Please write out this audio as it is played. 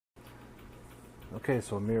Okay,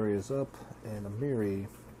 so Amiri is up, and Amiri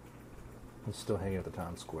is still hanging at the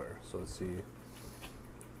town square. So let's see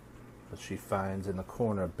what she finds in the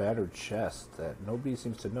corner. A battered chest that nobody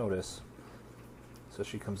seems to notice. So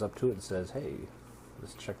she comes up to it and says, hey,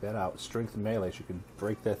 let's check that out. Strength melee, she can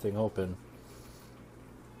break that thing open.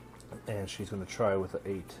 And she's going to try with an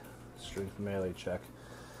 8 strength melee check.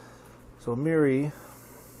 So Amiri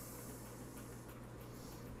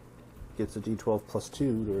gets a d12 plus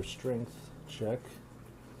 2 to her strength check.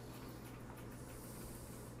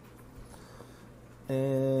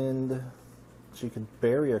 And she can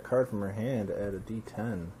bury a card from her hand at a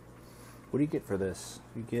d10. What do you get for this?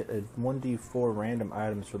 You get a 1d4 random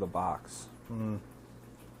items for the box. I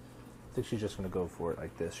think she's just going to go for it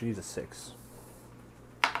like this. She needs a 6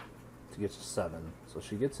 to get to 7. So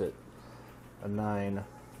she gets it. A 9.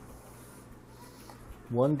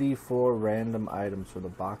 1d4 random items for the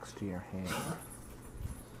box to your hand.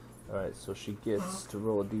 Alright, so she gets to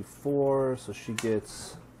roll a d4, so she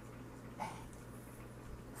gets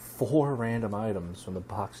 4 random items from the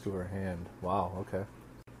box to her hand. Wow, okay.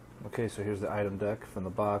 Okay, so here's the item deck from the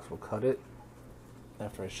box. We'll cut it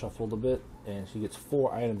after I shuffled a bit, and she gets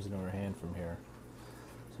 4 items into her hand from here.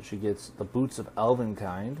 So she gets the Boots of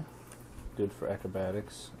Elvenkind, good for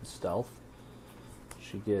acrobatics and stealth.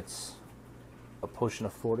 She gets a Potion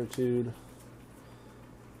of Fortitude,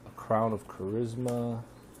 a Crown of Charisma,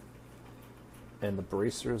 and the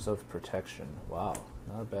Bracers of Protection. Wow,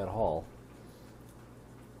 not a bad haul.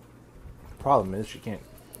 The problem is she can't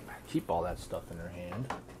keep all that stuff in her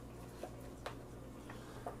hand.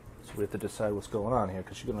 So we have to decide what's going on here,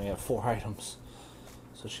 because she can only have 4 items.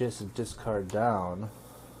 So she has to discard down.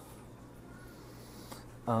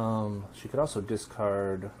 She could also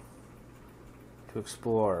discard to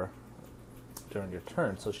explore during your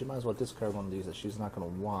turn, so she might as well discard one of these that she's not going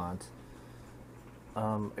to want.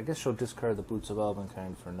 I guess she'll discard the Boots of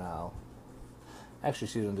Elvenkind for now. Actually,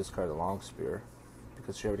 she's going to discard the Long Spear,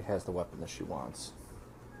 because she already has the weapon that she wants.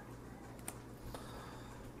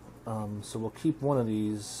 So we'll keep one of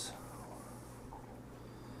these.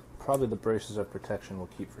 Probably the Braces of Protection we'll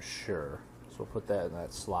keep for sure. So we'll put that in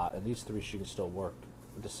that slot, and these 3 she can still work.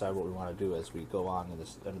 We'll decide what we want to do as we go on in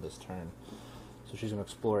this end of this turn. So she's going to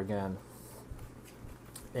explore again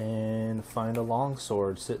and find a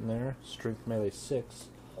longsword sitting there. Strength melee 6.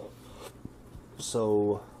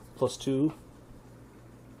 So plus 2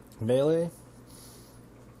 melee,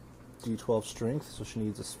 d12 strength, so she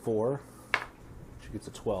needs a 4. She gets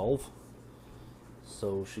a 12.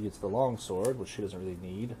 So she gets the longsword, which she doesn't really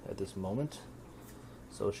need at this moment.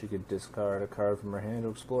 So she could discard a card from her hand to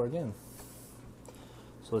explore again.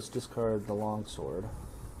 So let's discard the longsword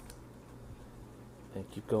and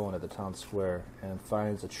keep going at the town square, and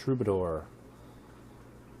finds a troubadour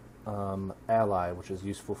ally, which is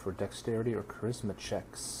useful for dexterity or charisma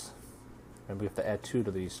checks. And we have to add 2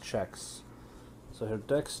 to these checks. So her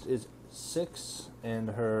dex is 6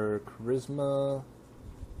 and her charisma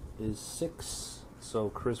is 6. So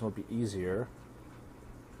charisma will be easier.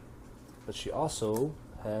 But she also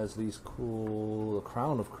has these cool, the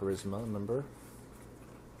Crown of Charisma, remember?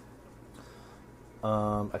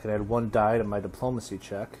 I can add 1 die to my diplomacy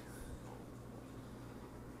check,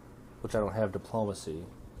 which I don't have diplomacy.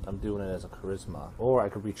 I'm doing it as a charisma. Or I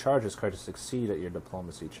could recharge this card to succeed at your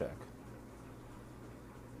diplomacy check.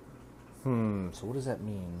 So what does that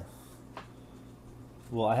mean?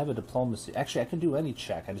 Well, I have a diplomacy. Actually, I can do any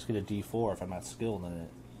check. I just get a d4 if I'm not skilled in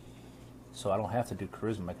it. So I don't have to do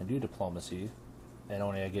charisma. I can do diplomacy, and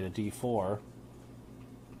only I get a d4.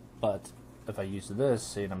 But if I use this,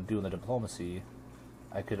 saying I'm doing the diplomacy,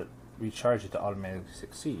 I could recharge it to automatically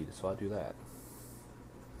succeed. So I'll do that.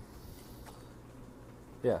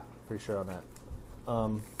 Yeah, pretty sure on that.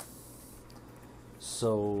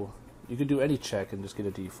 So you could do any check and just get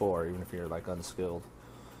a d4, even if you're like unskilled.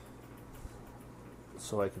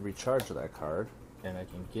 So I can recharge that card, and I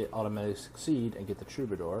can get automatically succeed and get the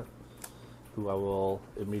troubadour, who I will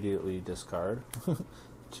immediately discard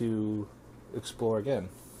to explore again.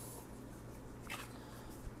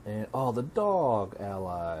 And oh, the dog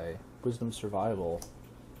ally, Wisdom Survival.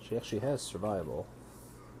 She actually has survival.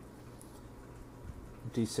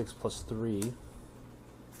 D6 plus 3.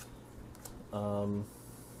 So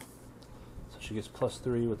she gets plus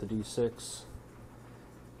 3 with the D6.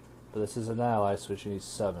 But this is an ally, so she needs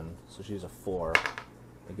 7. So she needs a 4.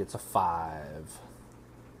 It gets a 5.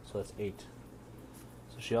 So that's 8.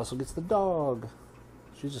 So she also gets the dog.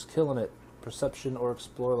 She's just killing it. Perception or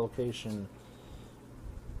explore location.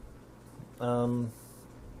 I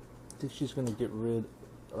think she's going to get rid...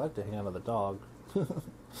 I like to hang on to the dog.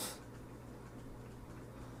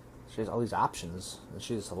 She has all these options, and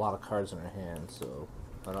she has a lot of cards in her hand, so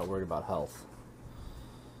I'm not worried about health.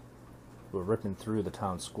 We're ripping through the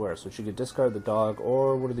town square, so she could discard the dog,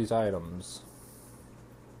 or what are these items?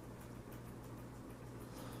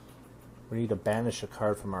 We need to banish a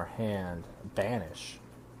card from our hand. Banish.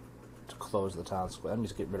 To close the town square. That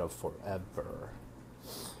means get rid of forever.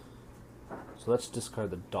 So let's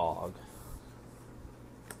discard the dog.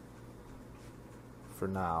 For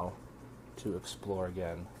now. To explore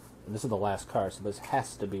again. And this is the last card, so this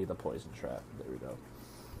has to be the poison trap. There we go.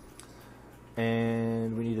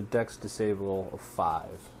 And we need a dex disable of 5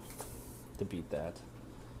 to beat that.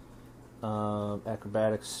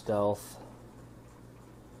 Acrobatics, stealth.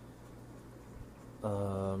 I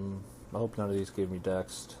hope none of these gave me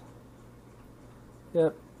dexed.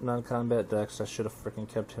 Yep, non-combat dex. I should have freaking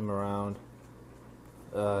kept him around.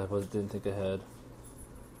 Didn't think ahead.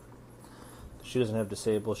 She doesn't have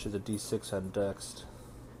disable. She's a D6 on dexed.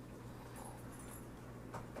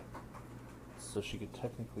 So she could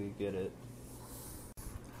technically get it.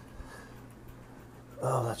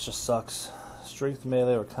 Oh, that just sucks. Strength,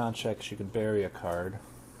 melee, or con check, she can bury a card.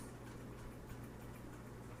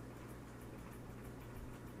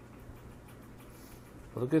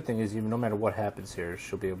 Well, the good thing is, even no matter what happens here,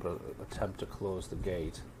 she'll be able to attempt to close the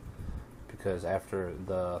gate, because after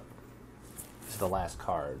it's the last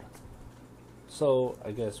card. So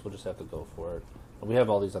I guess we'll just have to go for it. And we have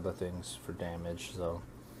all these other things for damage, so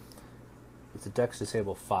it's a dex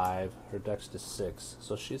disable 5. Her dex is 6,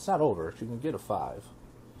 so it's not over. She can get a 5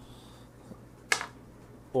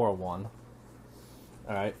 or a 1.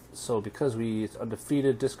 All right. So because it's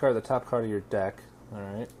undefeated, discard the top card of your deck. All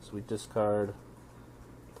right. So we discard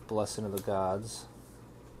Blessing of the Gods.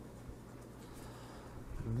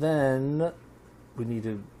 Then we need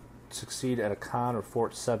to succeed at a con or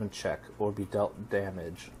fort 7 check or be dealt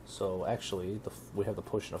damage. So actually, we have the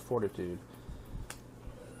potion of fortitude.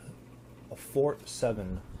 A fort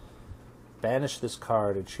 7. Banish this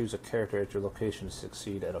card and choose a character at your location to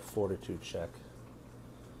succeed at a fortitude check.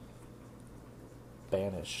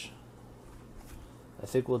 Banish. I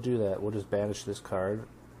think we'll do that. We'll just banish this card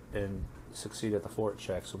and succeed at the fort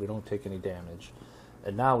check so we don't take any damage.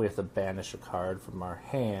 And now we have to banish a card from our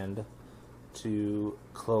hand to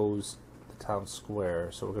close the town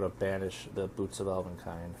square. So we're going to banish the Boots of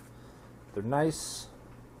Elvenkind. They're nice,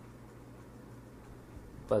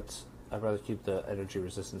 but I'd rather keep the energy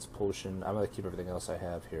resistance potion. I'd rather keep everything else I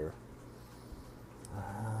have here.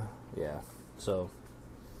 Yeah, so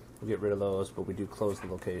we'll get rid of those, but we do close the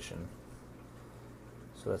location.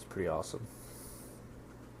 So that's pretty awesome.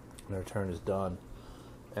 And our turn is done.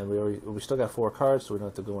 And we still got 4 cards, so we don't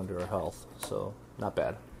have to go into our health. So, not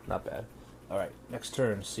bad. Not bad. Alright, next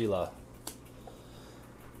turn, Sela.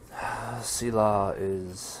 Sela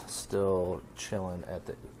is still chilling at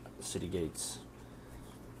the city gates.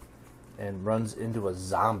 And runs into a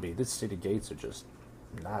zombie. These city gates are just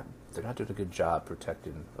they're not doing a good job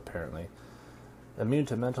protecting, apparently. Immune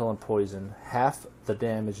to mental and poison. Half the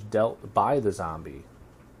damage dealt by the zombie.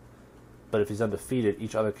 But if he's undefeated,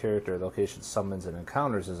 each other character at the location summons and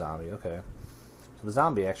encounters a zombie. Okay. So the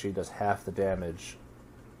zombie actually does half the damage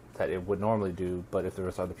that it would normally do, but if there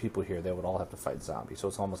was other people here, they would all have to fight zombies. So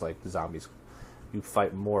it's almost like the zombies, you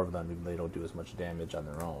fight more of them, even they don't do as much damage on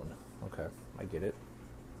their own. Okay, I get it.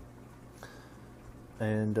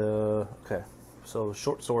 And, okay. So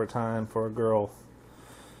short sword time for a girl.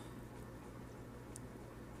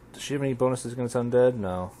 Does she have any bonuses against undead?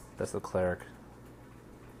 No. That's the cleric.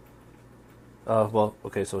 Well,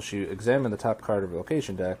 okay, so she examined the top card of her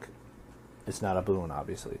location deck. It's not a boon,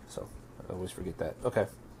 obviously, so I always forget that. Okay.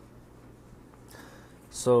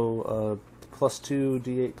 So, +2,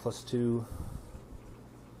 D8 +2.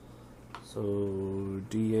 So,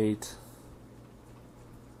 D8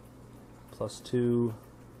 +2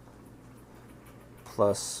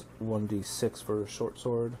 plus 1d6 for a short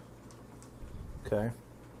sword. Okay.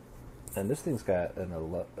 And this thing's got a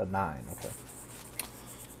 9, okay.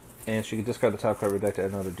 And she can discard the top card of her deck to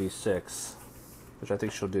add another d6, which I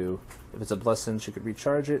think she'll do. If it's a blessing, she could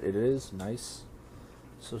recharge it. It is. Nice.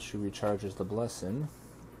 So she recharges the blessing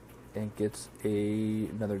and gets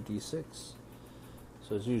another d6.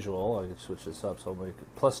 So as usual, I can switch this up. So I'll make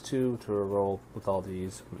 +2 to her roll with all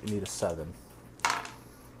these. We need a 7.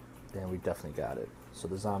 And we definitely got it. So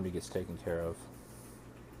the zombie gets taken care of.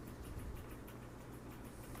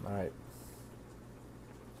 Alright.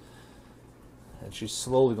 And she's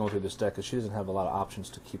slowly going through this deck because she doesn't have a lot of options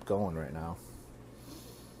to keep going right now.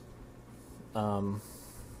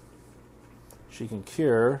 She can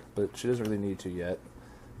cure, but she doesn't really need to yet.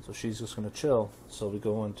 So she's just going to chill. So we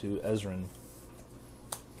go into Ezrin.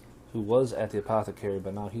 who was at the apothecary,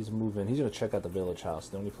 but now he's moving. He's going to check out the village house,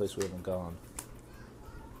 the only place we haven't gone.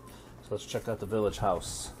 So let's check out the village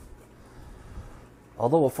house.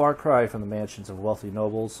 Although a far cry from the mansions of wealthy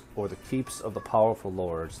nobles or the keeps of the powerful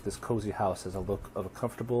lords, this cozy house has a look of a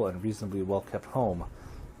comfortable and reasonably well-kept home.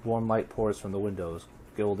 Warm light pours from the windows,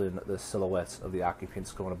 gilding the silhouettes of the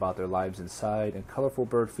occupants going about their lives inside, and colorful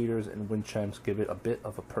bird feeders and wind chimes give it a bit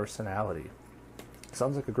of a personality.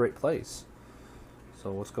 Sounds like a great place.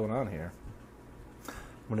 So what's going on here?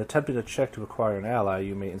 When attempting a check to acquire an ally,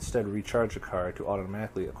 you may instead recharge a card to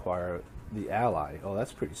automatically acquire the ally. Oh,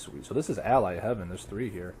 that's pretty sweet. So this is ally heaven. There's 3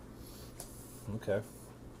 here. Okay.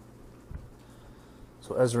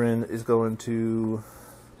 So Ezrin is going to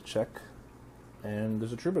check, and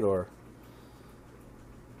there's a troubadour.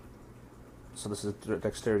 So this is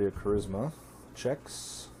dexterity or charisma.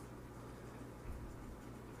 Checks.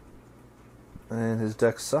 And his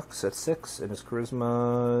dex sucks at 6, and his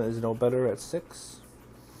charisma is no better at 6.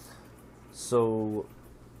 So,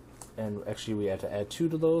 and actually we had to add 2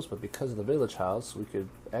 to those, but because of the village house, we could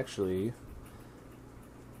actually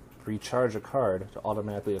recharge a card to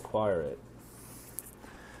automatically acquire it.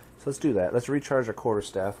 So let's do that. Let's recharge our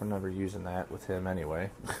quarterstaff. We're never using that with him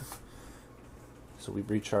anyway. So we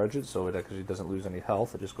recharge it so it actually doesn't lose any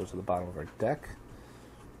health. It just goes to the bottom of our deck.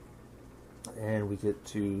 And we get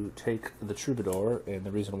to take the troubadour, and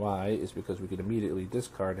the reason why is because we can immediately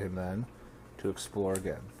discard him then to explore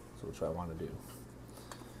again. So which I want to do.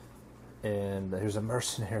 And here's a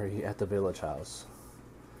mercenary at the village house.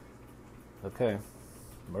 Okay.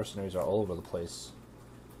 Mercenaries are all over the place.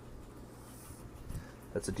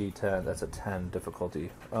 That's a D10. That's a 10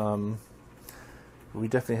 difficulty. We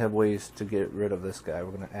definitely have ways to get rid of this guy.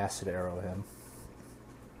 We're going to acid arrow him.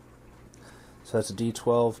 So that's a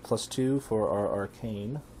D12 plus 2 for our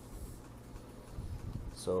arcane.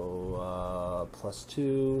 So plus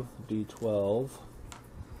 2, D12.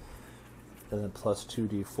 And then plus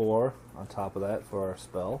 2d4 on top of that for our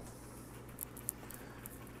spell.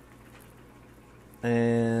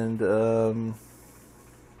 And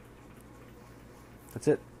that's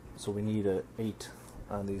it. So we need an 8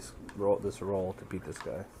 on this roll to beat this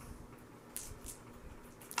guy.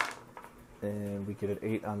 And we get an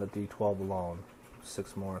 8 on the d12 alone.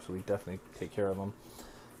 6 more, so we definitely take care of them.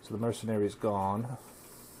 So the mercenary is gone.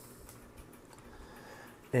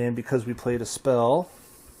 And because we played a spell...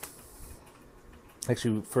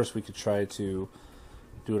 Actually, first we could try to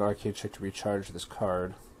do an arcane check to recharge this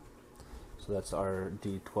card. So that's our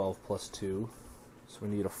D12 plus 2. So we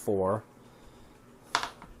need a 4.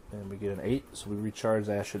 And we get an 8. So we recharge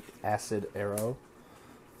acid arrow.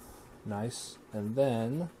 Nice. And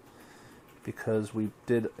then, because we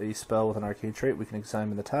did a spell with an arcane trait, we can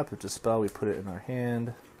examine the top. If it's a spell, we put it in our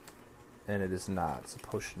hand. And it is not. It's a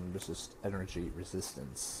potion resist energy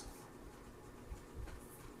resistance.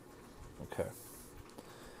 Okay.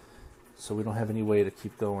 So we don't have any way to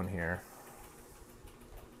keep going here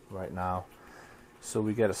right now. So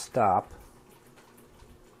we got to stop.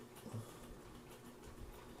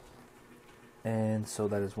 And so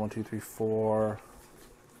that is 1, 2, 3, 4.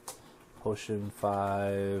 Potion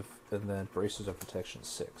 5. And then braces of protection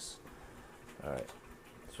 6. Alright.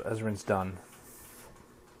 So Ezrin's done.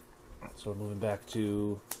 So we're moving back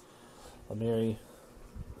to Amiri,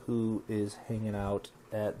 who is hanging out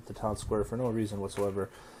at the town square for no reason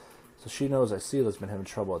whatsoever. So she knows Isila's been having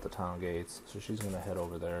trouble at the town gates, so she's going to head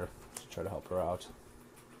over there to try to help her out.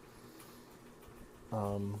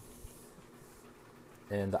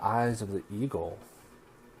 And the eyes of the eagle.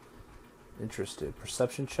 Interested.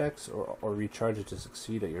 Perception checks or recharge it to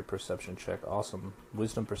succeed at your perception check. Awesome.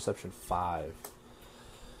 Wisdom perception 5.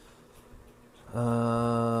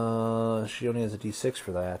 She only has a D6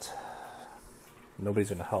 for that. Nobody's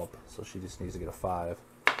going to help, so she just needs to get a 5.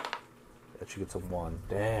 And she gets a 1.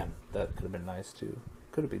 Damn, that could have been nice too.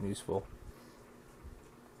 Could have been useful.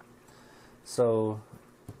 So,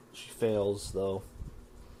 she fails though.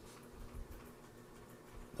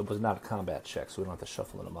 It was not a combat check, so we don't have to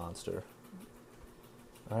shuffle in a monster.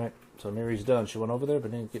 Alright, so Miri's done. She went over there, but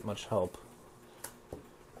didn't get much help.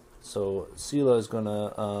 So, Sela is going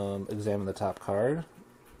to examine the top card.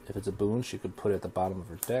 If it's a boon, she could put it at the bottom of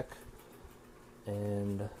her deck.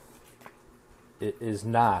 And it is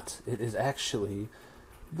not. It is actually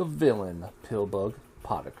the villain, Pillbug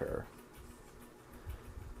Potiker.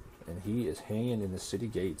 And he is hanging in the city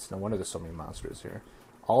gates. No wonder there's so many monsters here.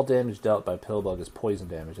 All damage dealt by Pillbug is poison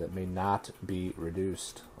damage that may not be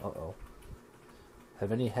reduced. Uh-oh.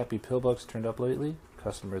 Have any happy Pillbugs turned up lately?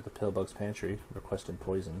 Customer at the Pillbug's Pantry requesting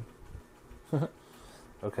poison.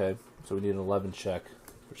 Okay, so we need an 11 check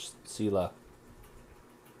for Sela.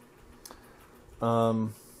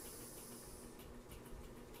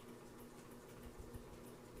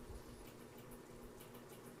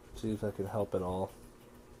 See if I can help at all.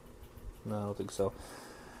 No, I don't think so.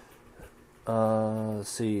 Let's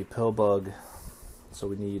see, Pillbug. So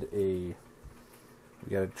we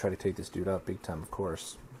gotta try to take this dude out big time, of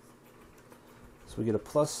course. So we get a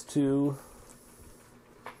 +2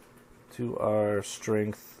 to our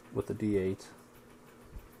strength with the D8.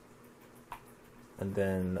 And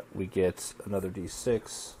then we get another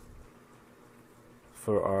D6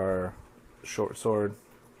 for our short sword.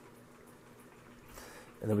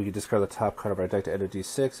 And then we can discard the top card of our deck to add a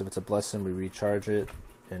D6. If it's a blessing, we recharge it.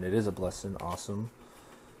 And it is a blessing. Awesome.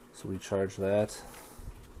 So we charge that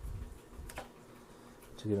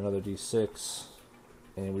to get another D6.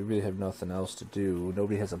 And we really have nothing else to do.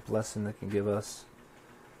 Nobody has a blessing that can give us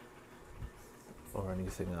or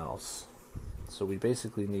anything else. So we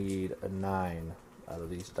basically need a 9 out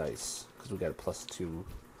of these dice because we got a +2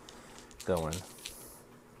 going.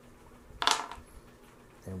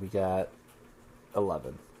 And we got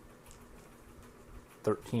 11.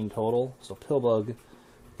 13 total. So Pillbug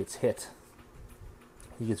gets hit.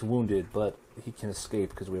 He gets wounded, but he can escape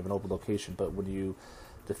because we have an open location. But when you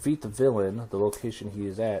defeat the villain, the location he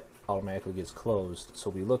is at automatically gets closed. So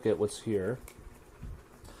we look at what's here.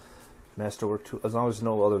 Masterwork 2, as long as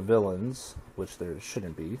no other villains, which there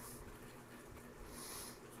shouldn't be.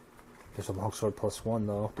 There's a longsword +1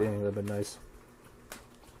 though. Dang, that'd been nice.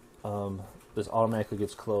 This automatically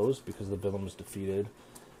gets closed because the villain was defeated.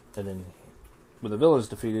 And then when the villain is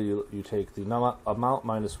defeated, you take the amount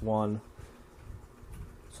 -1.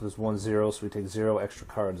 So there's 1 0, so we take 0 extra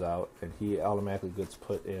cards out, and he automatically gets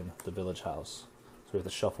put in the village house. So we have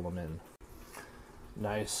to shuffle him in.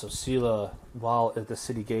 Nice. So Sela, while at the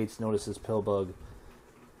city gates, notices Pillbug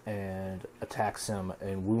and attacks him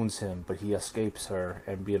and wounds him, but he escapes her,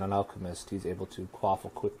 and being an alchemist, he's able to quaff a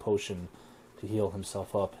quick potion to heal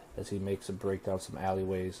himself up as he makes a break down some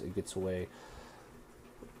alleyways and gets away.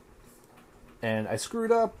 And I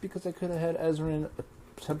screwed up because I could have had Ezrin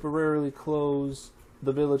temporarily close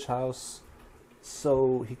the village house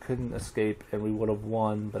so he couldn't escape and we would have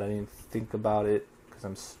won, but I didn't think about it because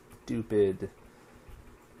I'm stupid.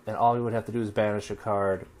 And all we would have to do is banish a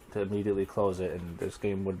card to immediately close it, and this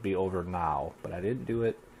game would be over now. But I didn't do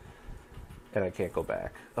it, and I can't go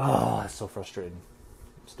back. Oh, that's so frustrating.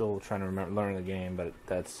 I'm still trying to learn the game, but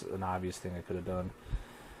that's an obvious thing I could have done.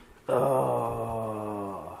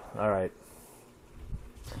 Oh, alright.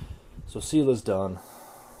 So Sela's done.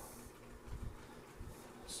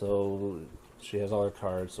 So she has all her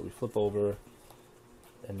cards, so we flip over,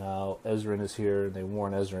 and now Ezrin is here, and they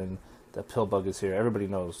warn Ezrin that Pillbug is here. Everybody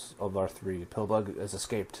knows of our 3. Pillbug has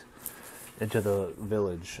escaped into the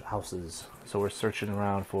village houses, so we're searching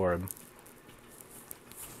around for him.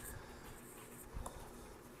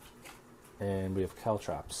 And we have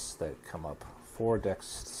caltrops that come up. 4 dex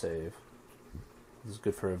save. This is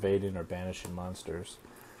good for evading or banishing monsters.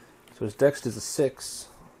 So his dex is a 6.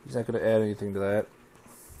 He's not going to add anything to that.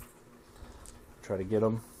 Try to get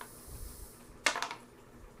him.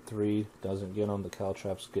 3 doesn't get him. The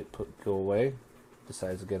caltrops go away.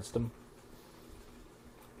 Decides against him.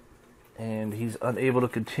 And he's unable to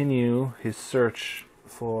continue his search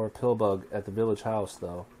for Pillbug at the village house,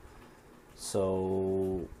 though.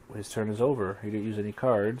 So his turn is over. He didn't use any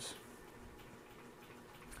cards.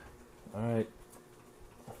 Alright.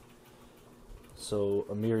 So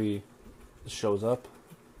Amiri shows up.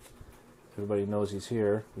 Everybody knows he's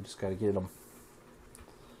here. We just gotta get him.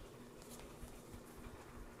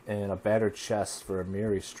 And a battered chest for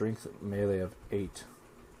Amiri, strength melee of 8.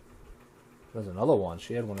 There's another one.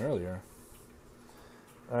 She had one earlier.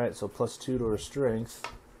 Alright, so +2 to her strength.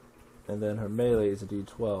 And then her melee is a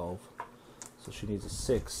d12. So she needs a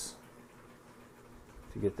 6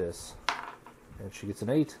 to get this. And she gets an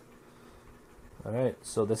 8. Alright,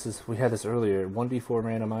 so we had this earlier. 1d4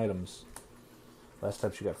 random items. Last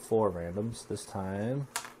time she got 4 randoms. This time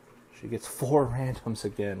she gets 4 randoms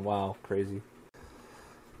again. Wow, crazy.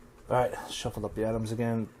 Alright, shuffled up the items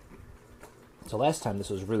again. So last time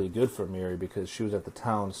this was really good for Miri because she was at the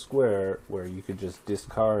town square where you could just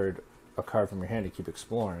discard a card from your hand to keep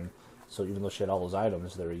exploring. So even though she had all those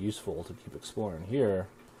items that are useful to keep exploring, here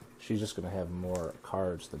she's just going to have more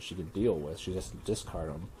cards than she could deal with. She has to discard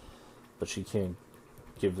them, but she can't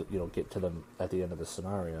get to them at the end of the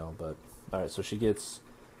scenario. But alright, so she gets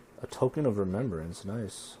a token of remembrance.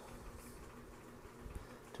 Nice.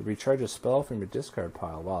 To recharge a spell from your discard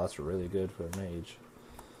pile. Wow, that's really good for a mage.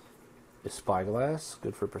 A spyglass,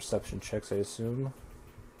 good for perception checks, I assume.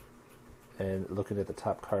 And looking at the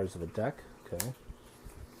top cards of a deck. Okay.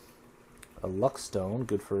 A luck stone,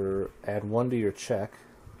 good for add 1 to your check.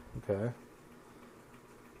 Okay.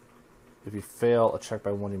 If you fail a check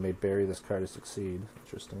by 1, you may bury this card to succeed.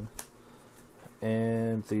 Interesting.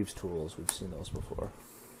 And Thieves' Tools. We've seen those before.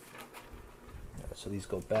 Right, so these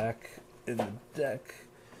go back in the deck,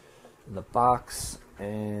 in the box.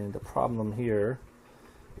 And the problem here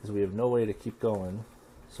is we have no way to keep going.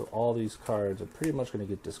 So all these cards are pretty much going to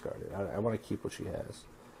get discarded. I want to keep what she has.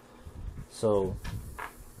 So,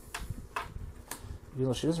 you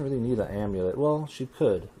know, she doesn't really need an amulet. Well, she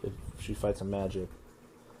could if she fights a magic.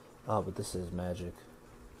 Oh, but this is magic.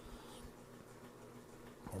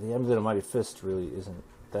 And the Amulet of Mighty Fist really isn't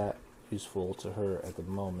that useful to her at the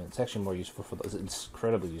moment. It's actually more useful for it's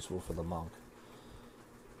incredibly useful for the monk.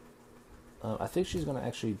 I think she's going to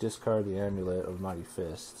actually discard the Amulet of Mighty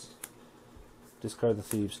Fists. Discard the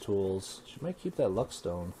Thieves' Tools. She might keep that Luck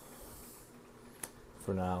Stone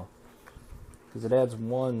for now, because it adds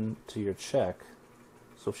 1 to your check.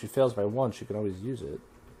 So if she fails by 1, she can always use it.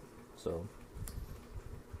 So,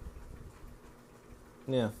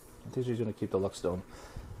 yeah, I think she's going to keep the Luck Stone.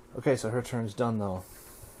 Okay, so her turn's done, though.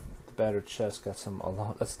 The battered chest got some...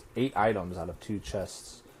 That's 8 items out of 2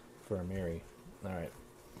 chests for Amiri. Alright.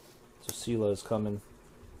 So Sela is coming.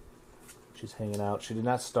 She's hanging out. She did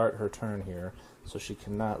not start her turn here, so she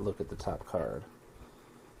cannot look at the top card.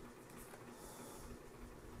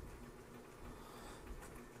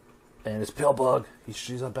 And it's Pillbug.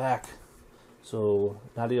 She's back. So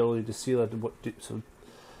not only does Sela so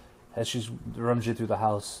as she's rummaging through the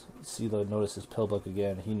house, Sela notices Pillbug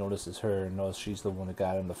again. He notices her and knows she's the one that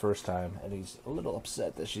got him the first time, and he's a little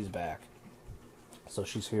upset that she's back. So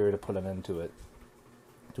she's here to put an end to it,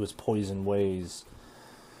 to his poison ways.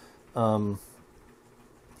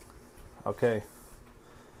 Okay.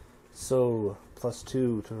 So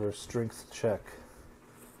 +2 to her strength check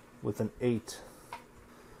with an 8.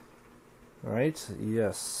 Alright,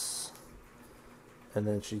 yes. And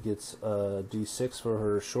then she gets a D6 for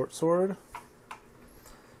her short sword.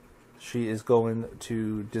 She is going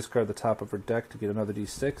to discard the top of her deck to get another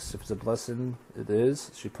D6. If it's a blessing, it is.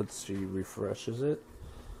 She refreshes it,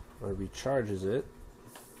 or recharges it.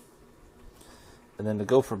 And then to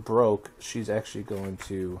go for broke, she's actually going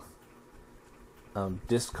to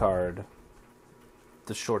discard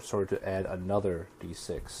the short sword to add another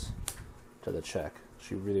D6 to the check.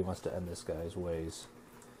 She really wants to end this guy's ways.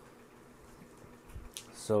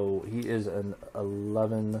 So he is an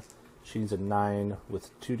 11. She needs a 9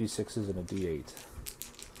 with 2 D6s and a D8.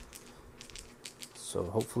 So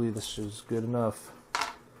hopefully this is good enough.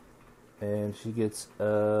 And she gets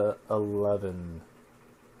 11.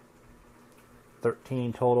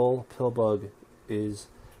 13 total. Pillbug is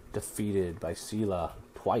defeated by Sela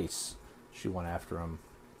twice. She went after him.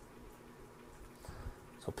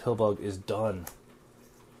 So Pillbug is done.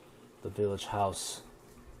 The village house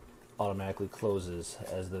automatically closes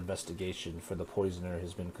as the investigation for the poisoner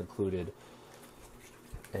has been concluded.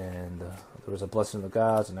 And there was a blessing of the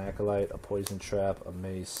gods, an acolyte, a poison trap, a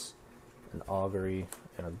mace, an augury,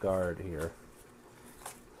 and a guard here.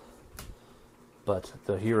 But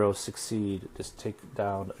the heroes succeed to take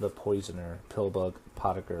down the poisoner, Pillbug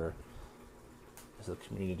Potiker, as the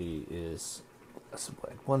community is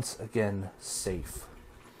once again safe.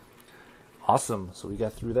 Awesome. So we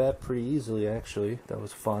got through that pretty easily, actually. That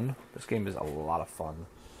was fun. This game is a lot of fun.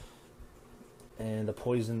 And the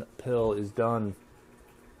poison pill is done.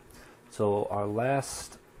 So our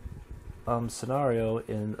last scenario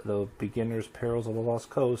in the Beginner's Perils of the Lost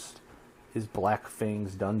Coast is Black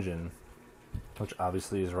Fang's Dungeon, which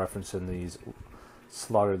obviously is referencing these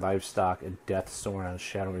slaughtered livestock and death soaring on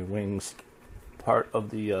shadowy wings, part of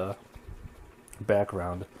the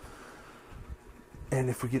background. And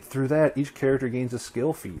if we get through that, each character gains a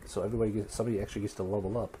skill feat, so somebody actually gets to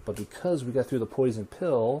level up. But because we got through the poison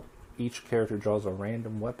pill, each character draws a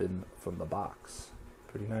random weapon from the box.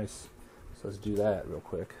 Pretty nice. So let's do that real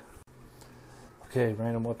quick. Okay,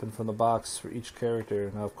 random weapon from the box for each character.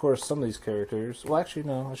 Now, of course, some of these characters... Well, actually,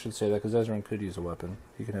 no, I should say that, because Ezran could use a weapon.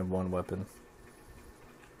 He can have one weapon.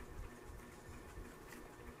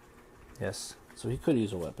 Yes, so he could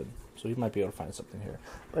use a weapon. So he might be able to find something here.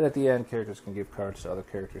 But at the end, characters can give cards to other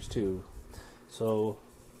characters, too. So,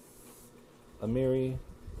 Amiri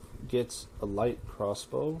gets a light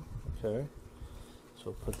crossbow. Okay.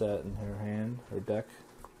 So put that in her hand, her deck.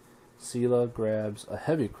 Sela grabs a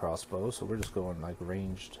heavy crossbow, so we're just going like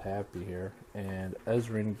ranged happy here. And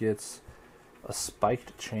Ezran gets a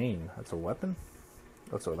spiked chain. That's a weapon?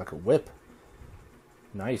 That's like a whip.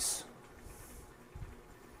 Nice.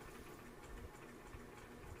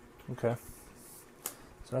 Okay.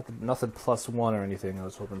 So nothing +1 or anything I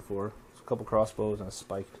was hoping for. Just a couple crossbows and a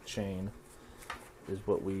spiked chain is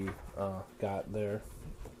what we got there.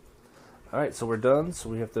 Alright, so we're done.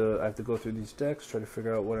 So I have to go through these decks, try to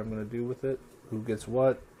figure out what I'm going to do with it, who gets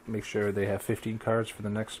what, make sure they have 15 cards for the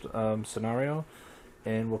next scenario,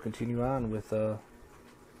 and we'll continue on with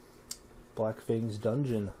Black Fang's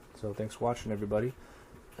Dungeon. So thanks for watching, everybody,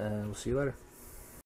 and we'll see you later.